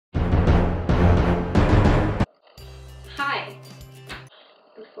Hi!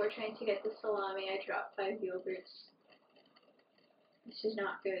 Before trying to get the salami, I dropped 5 yogurts. This is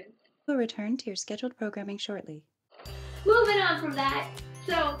not good. We'll return to your scheduled programming shortly. Moving on from that,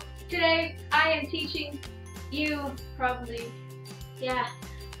 so today I am teaching you, probably,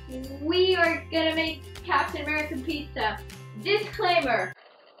 we are gonna make Captain American pizza. Disclaimer,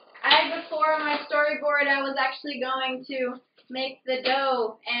 before on my storyboard I was actually going to make the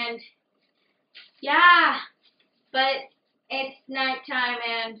dough, and but it's nighttime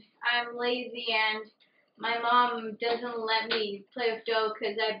and I'm lazy and my mom doesn't let me play with dough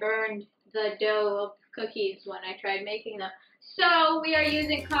because I burned the dough of cookies when I tried making them. So we are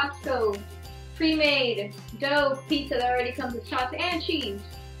using Costco pre-made dough pizza that already comes with sauce and cheese.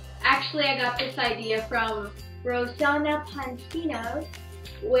 Actually, I got this idea from Rosanna Pansino,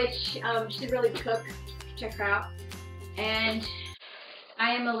 which she's a really good cook. Check her out. And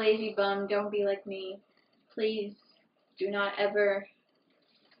I am a lazy bum. Don't be like me. Please do not ever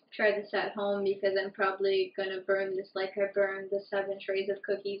try this at home because I'm probably gonna burn this like I burned the 7 trays of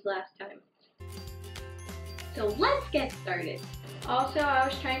cookies last time. So let's get started. Also, I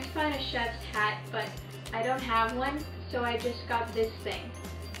was trying to find a chef's hat, but I don't have one, so I just got this thing.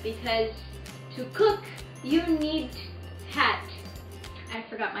 Because to cook, you need hat. I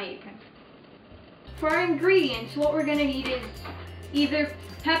forgot my apron. For our ingredients, what we're gonna need is either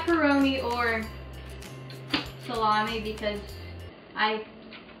pepperoni or salami because I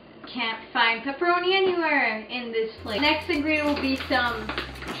can't find pepperoni anywhere in this place. Next ingredient will be some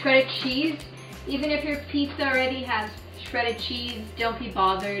shredded cheese. Even if your pizza already has shredded cheese, don't be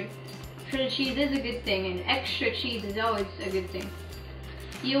bothered. Shredded cheese is a good thing, and extra cheese is always a good thing.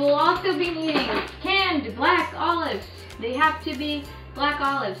 You will also be needing canned black olives. They have to be black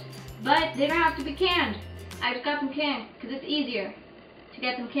olives, but they don't have to be canned. I just got them canned because it's easier to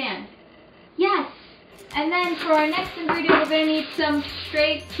get them canned. Yes! And then for our next ingredient, we're going to need some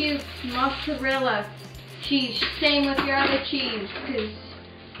straight cube mozzarella cheese. Same with your other cheese, because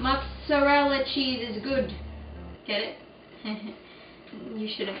mozzarella cheese is good. Get it? You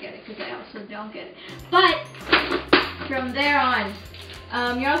shouldn't get it, because I also don't get it. But from there on,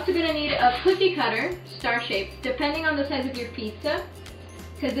 you're also going to need a cookie cutter, star shape, depending on the size of your pizza,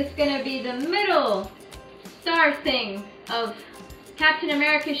 because it's going to be the middle star thing of Captain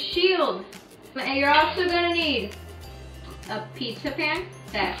America's shield. And you're also going to need a pizza pan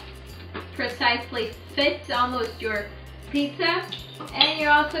that precisely fits almost your pizza. And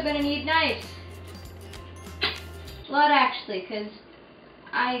you're also going to need knives. A lot actually, because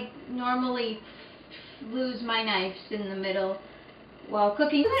I normally lose my knives in the middle while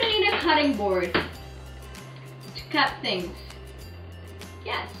cooking. You're going to need a cutting board to cut things.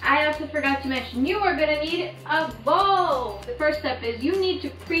 Yes, I also forgot to mention you are going to need a bowl. The first step is you need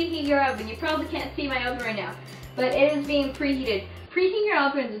to preheat your oven. You probably can't see my oven right now, but it is being preheated. Preheating your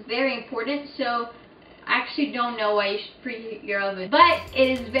oven is very important, so I actually don't know why you should preheat your oven. But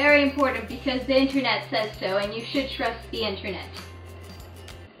it is very important because the internet says so, and you should trust the internet.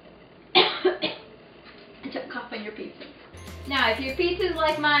 Don't cough on your pizza. Now, if your pizza is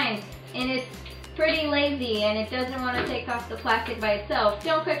like mine, and it's pretty lazy and it doesn't want to take off the plastic by itself,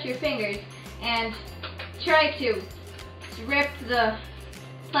 don't cut your fingers and try to rip the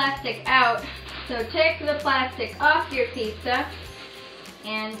plastic out. So take the plastic off your pizza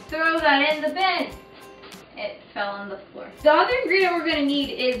and throw that in the bin. It fell on the floor. The other ingredient we're going to need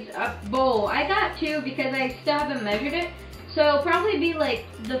is a bowl. I got 2 because I still haven't measured it. So it'll probably be like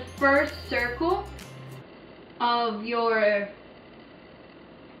the first circle of your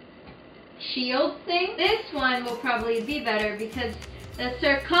shield thing. This one will probably be better because the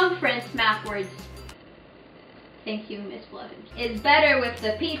circumference mathwards, thank you Miss Blevins, is better with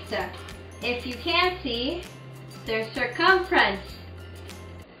the pizza. If you can't see, there's circumference.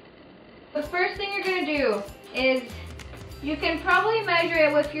 The first thing you're going to do is you can probably measure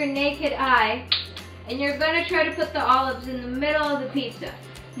it with your naked eye, and you're going to try to put the olives in the middle of the pizza.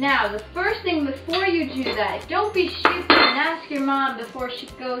 Now, the first thing before you do that, don't be stupid and ask your mom before she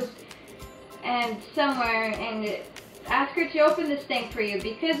goes and somewhere and ask her to open this thing for you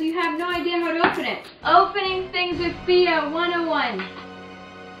because you have no idea how to open it. Opening things with Bia 101.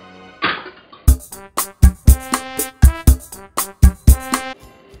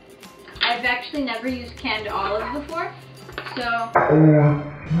 I've actually never used canned olives before, so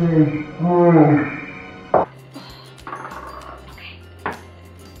okay.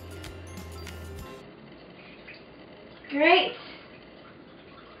 Great.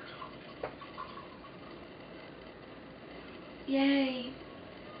 Yay.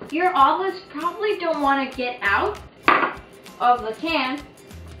 Your olives probably don't want to get out of the can,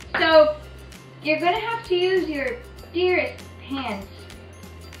 so you're going to have to use your dearest hands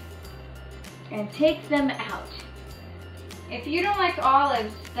and take them out. If you don't like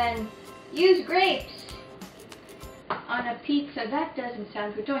olives, then use grapes on a pizza. That doesn't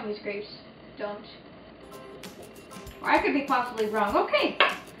sound good. Don't use grapes. Don't. Or I could be possibly wrong. Okay,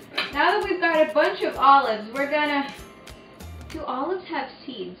 now that we've got a bunch of olives, we're gonna... Do olives have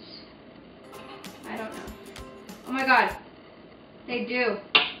seeds? I don't know. Oh my god, they do.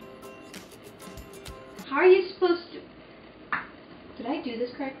 How are you supposed to... Did I do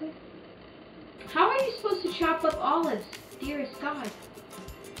this correctly? How are you supposed to chop up olives? Dearest God.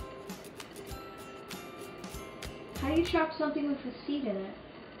 How do you chop something with a seed in it?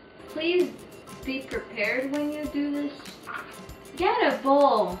 Please be prepared when you do this. Get a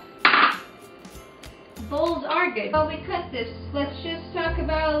bowl. Bowls are good. While we cut this, let's just talk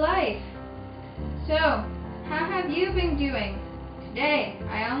about life. So, how have you been doing? Today,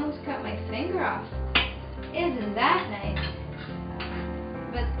 I almost cut my finger off. Isn't that nice?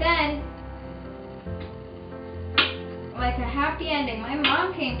 But then, like a happy ending, my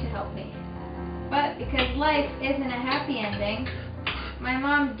mom came to help me. But because life isn't a happy ending, my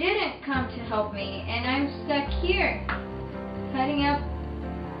mom didn't come to help me, and I'm stuck here, cutting up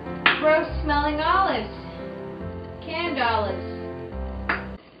gross smelling olives. Canned olives.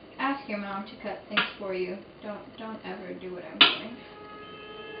 Ask your mom to cut things for you. Don't ever do what I'm doing.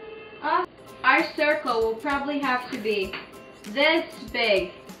 Our circle will probably have to be this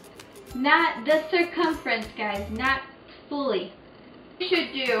big. Not the circumference, guys, not fully. What you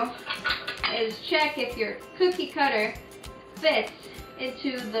should do is check if your cookie cutter fits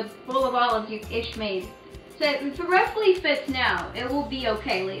into the bowl of olives you ish made. So if it roughly fits now, it will be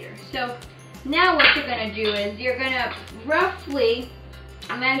okay later. So now what you're gonna do is you're gonna roughly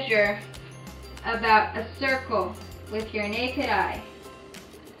measure about a circle with your naked eye.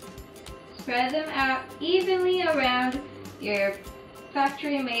 Spread them out evenly around your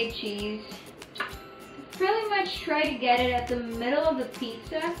factory-made cheese. Pretty much try to get it at the middle of the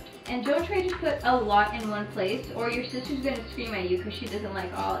pizza, and don't try to put a lot in one place or your sister's gonna scream at you because she doesn't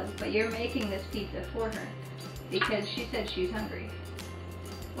like olives, but you're making this pizza for her because she said she's hungry.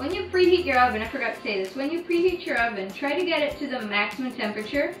 When you preheat your oven, I forgot to say this, when you preheat your oven, try to get it to the maximum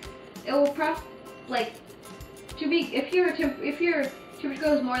temperature. It will if your temperature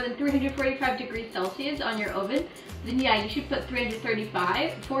goes more than 345 degrees Celsius on your oven, then yeah, you should put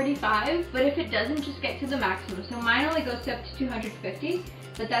 45, but if it doesn't, just get to the maximum. So mine only goes up to 250,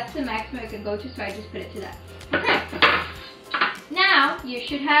 but that's the maximum it can go to, so I just put it to that. Okay, now you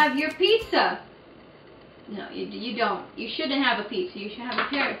should have your pizza. No, you don't. You shouldn't have a pizza. You should have a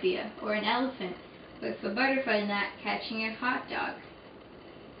parrot via or an elephant with a butterfly gnat catching a hot dog.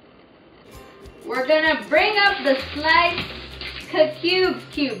 We're gonna bring up the sliced cube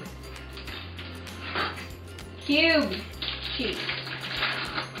cheese.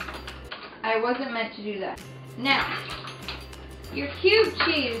 I wasn't meant to do that. Now, your cube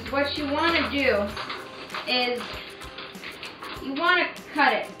cheese, what you want to do is you want to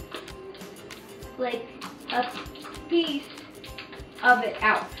cut it like a piece of it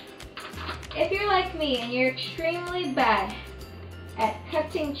out. If you're like me and you're extremely bad at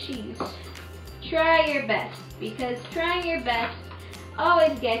cutting cheese, try your best, because trying your best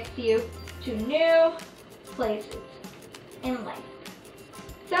always gets you to new places in life.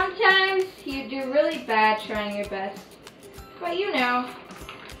 Sometimes you do really bad trying your best, but you know,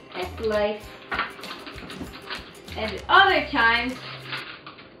 it's life. And other times,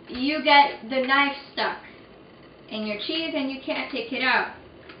 you get the knife stuck in your cheese and you can't take it out.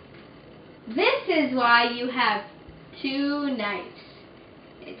 This is why you have two knives.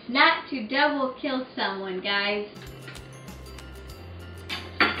 It's not to double kill someone, guys.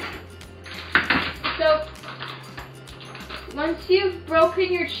 So, once you've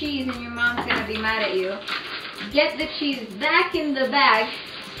broken your cheese and your mom's gonna be mad at you, get the cheese back in the bag.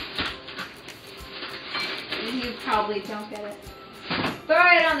 You probably don't get it.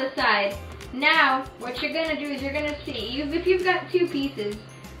 Throw it on the side. Now, what you're gonna do is you're gonna see, if you've got two pieces,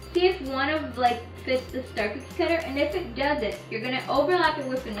 see if one of fits the star cookie cutter, and if it doesn't, you're gonna overlap it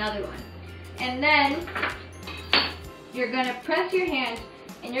with another one. And then, you're gonna press your hand,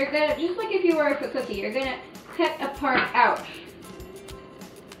 and you're gonna, just like if you were a cookie, you're gonna cut a part out.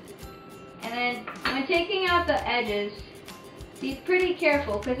 And then, when taking out the edges, be pretty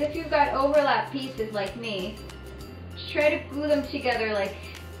careful, because if you've got overlap pieces like me, just try to glue them together, like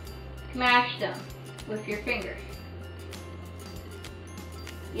smash them with your finger.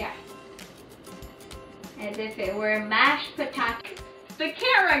 Yeah. As if it were mashed potato. The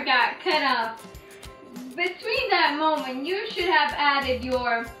camera got cut off. Between that moment, you should have added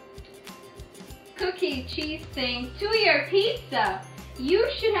your cookie cheese thing to your pizza. You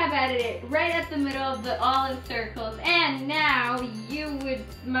should have added it right at the middle of the olive circles, and now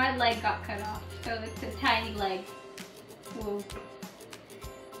my leg got cut off, so it's a tiny leg. Whoa.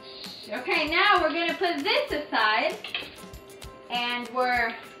 Okay, now we're gonna put this aside, and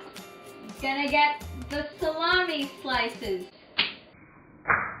we're gonna get the salami slices.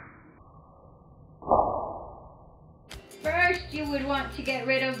 First, you would want to get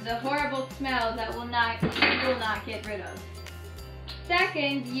rid of the horrible smell that you will not get rid of.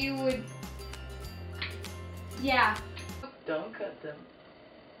 Second, you would, yeah. Don't cut them.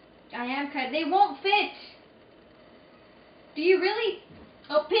 I am cut. They won't fit. Do you really?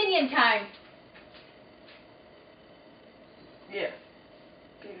 Opinion time. Yeah.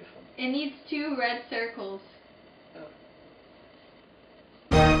 Beautiful. It needs 2 red circles. Oh.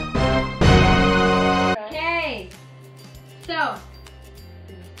 Okay. So,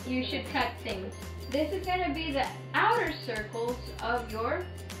 you should cut things. This is going to be the outer circles of your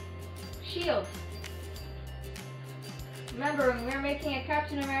shield. Remember, when we're making a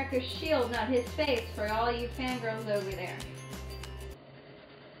Captain America shield, not his face, for all you fangirls over there.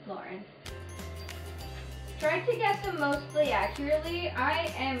 Lauren. Try to get them mostly accurately.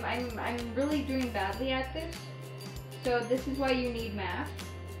 I'm really doing badly at this. So this is why you need math.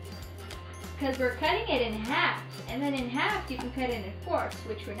 Because we're cutting it in halves. And then in halves you can cut it in fourths,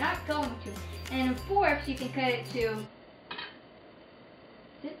 which we're not going to. And in fourths you can cut it to,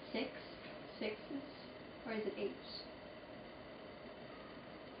 is it 6? 6s? Or is it 8s?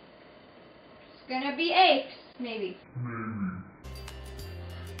 It's gonna be 8s, maybe.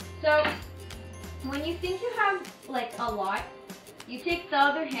 So, when you think you have like a lot, you take the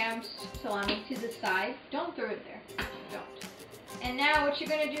other ham salami to the side. Don't throw it there. Don't. And now what you're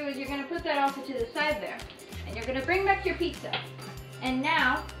going to do is you're going to put that also to the side there. And you're going to bring back your pizza. And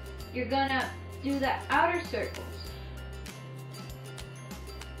now you're going to do the outer circles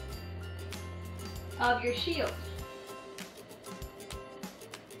of your shield.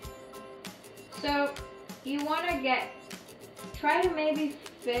 So you want to try to maybe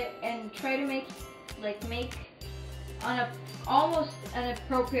fit and try to make on almost an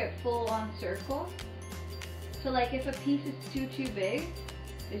appropriate full-on circle. So like if a piece is too big,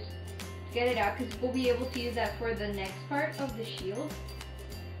 just get it out because we'll be able to use that for the next part of the shield.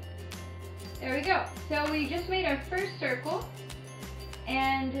 There we go. So we just made our first circle,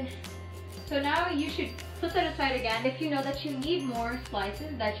 and so now you should put that aside again. If you know that you need more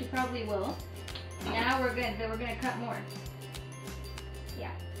slices, that you probably will. Now we're gonna cut more.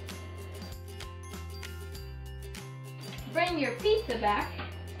 Yeah. Bring your pizza back,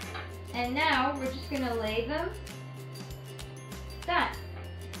 and now we're just gonna lay them done.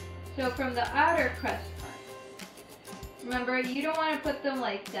 So from the outer crust part, remember you don't want to put them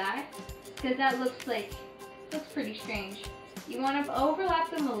like that because that looks pretty strange. You want to overlap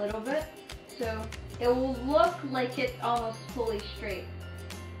them a little bit so it will look like it's almost fully straight.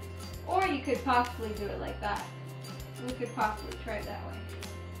 Or you could possibly do it like that. We could possibly try it that way.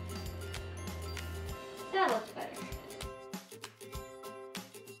 That looks better.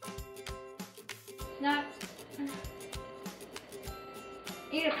 Not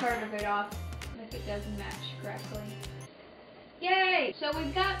eat a part of it off if it doesn't match correctly. Yay! So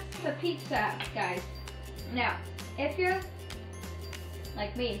we've got the pizza, guys. Now, if you're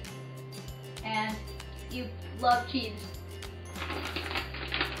like me and you love cheese,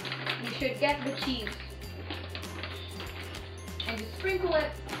 you should get the cheese and just sprinkle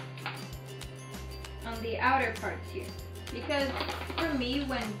it on the outer parts here. Because for me,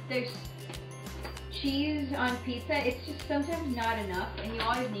 when there's cheese on pizza, it's just sometimes not enough and you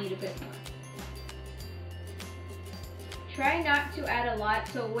always need a bit more. Try not to add a lot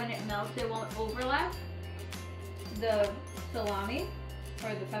so when it melts it won't overlap the salami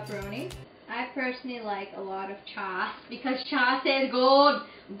or the pepperoni. I personally like a lot of chaas because chaas is good.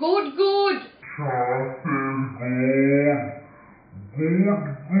 Good, good. Chaas is good.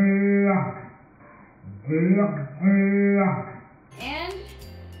 Good. And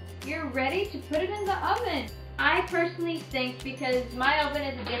you're ready to put it in the oven. I personally think because my oven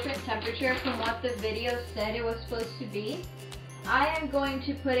is a different temperature from what the video said it was supposed to be, I am going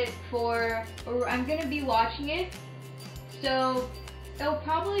to put it I'm going to be watching it, so it'll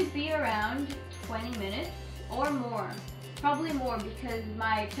probably be around 20 minutes or more. Probably more because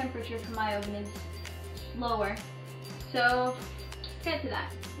my temperature for my oven is lower. So let's get to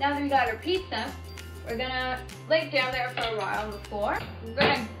that. Now that we got our pizza, we're going to lay it down there for a while on the floor. We're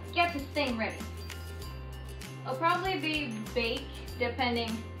going to get this thing ready. It'll probably be baked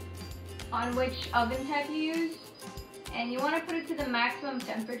depending on which oven type you use, and you want to put it to the maximum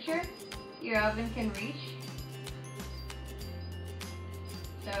temperature your oven can reach.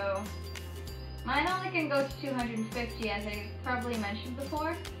 So mine only can go to 250, as I probably mentioned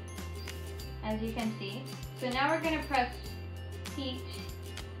before, as you can see. So now we're gonna press heat,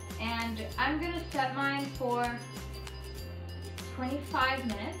 and I'm gonna set mine for 25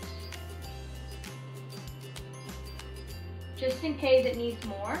 minutes, just in case it needs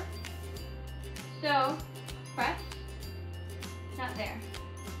more. So press, not there.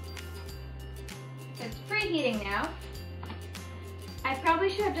 So it's preheating now. I probably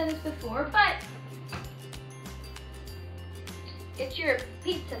should have done this before, but it's your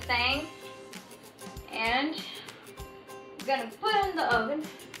pizza thing. And I'm gonna put it in the oven.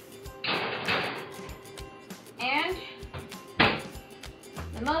 And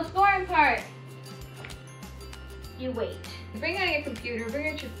the most boring part, you wait. Bring out your computer, bring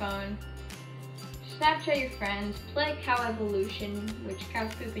out your phone, Snapchat your friends, play Cow Evolution, which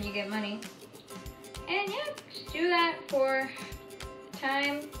cows poop and you get money. And yeah, just do that for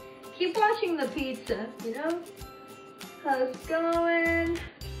time. Keep watching the pizza, you know? How's it going?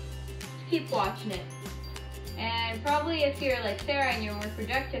 Just keep watching it. And probably if you're like Sarah and you're more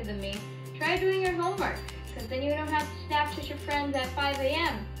productive than me, try doing your homework, because then you don't have to Snapchat your friends at 5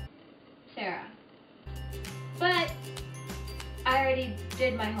 a.m. Sarah. But I already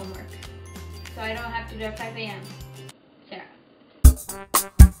did my homework, so I don't have to do it at 5 a.m. Sarah.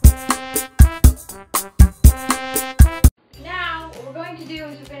 Now, what we're going to do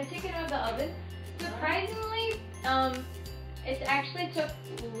is we're going to take it out of the oven. Surprisingly, it actually took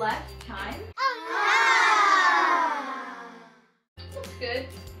less time. Looks good.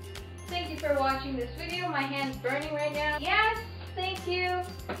 Thank you for watching this video. My hand's burning right now. Yes, thank you.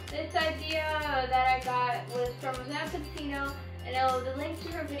 This idea that I got was from Rosanna Pansino, and the link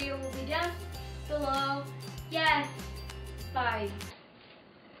to her video will be down below. Yes, bye.